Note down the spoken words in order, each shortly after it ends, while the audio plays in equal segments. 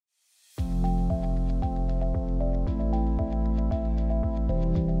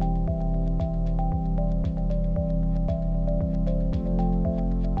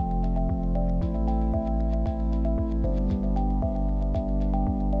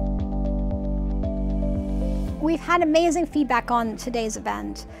We've had amazing feedback on today's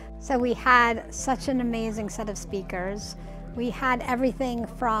event. So we had such an amazing set of speakers. We had everything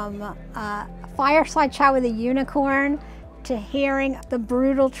from a fireside chat with a unicorn to hearing the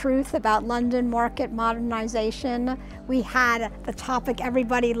brutal truth about London market modernization. We had the topic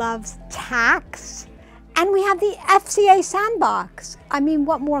everybody loves, tax. And we had the FCA sandbox. I mean,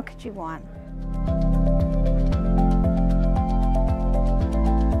 what more could you want?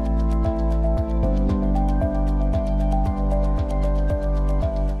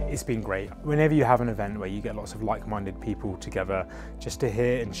 It's been great. Whenever you have an event where you get lots of like-minded people together just to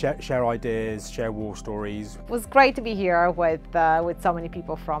hear and share ideas, share war stories. It was great to be here with so many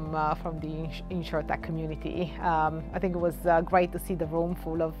people from the Insurtech community. I think it was great to see the room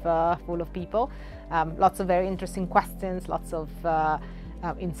full of people. Lots of very interesting questions, lots of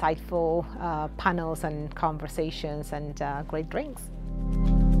insightful panels and conversations, and great drinks.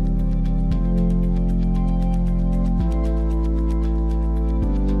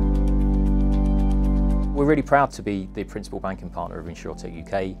 We're really proud to be the principal banking partner of Insurtech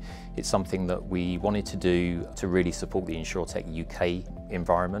UK. It's something that we wanted to do to really support the Insurtech UK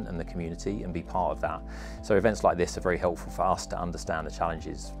environment and the community and be part of that. So events like this are very helpful for us to understand the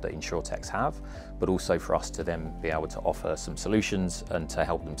challenges that Insurtechs have, but also for us to then be able to offer some solutions and to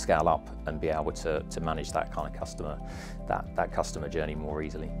help them scale up and be able to manage that kind of customer, that customer journey more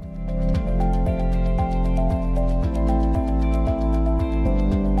easily.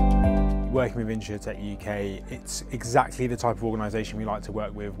 Working with Insurtech UK, it's exactly the type of organisation we like to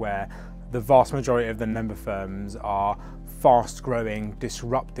work with, where the vast majority of the member firms are fast-growing,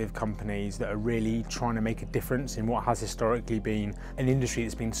 disruptive companies that are really trying to make a difference in what has historically been an industry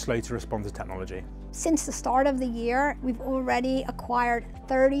that's been slow to respond to technology. Since the start of the year, we've already acquired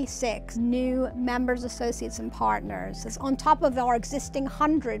 36 new members, associates, and partners. It's on top of our existing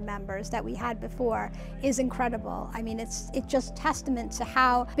 100 members that we had before. Is incredible. I mean, it's just testament to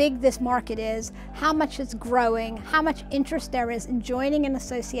how big this market is, how much it's growing, how much interest there is in joining an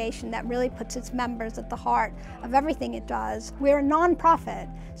association that really puts its members at the heart of everything it does. We're a non-profit,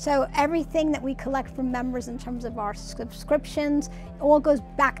 so everything that we collect from members in terms of our subscriptions all goes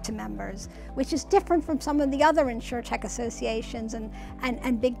back to members, which is different from some of the other Insurtech associations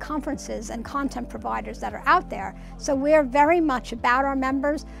and big conferences and content providers that are out there. So we're very much about our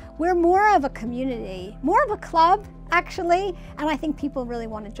members. We're more of a community, more of a club, actually, and I think people really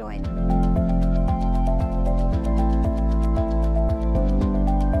want to join.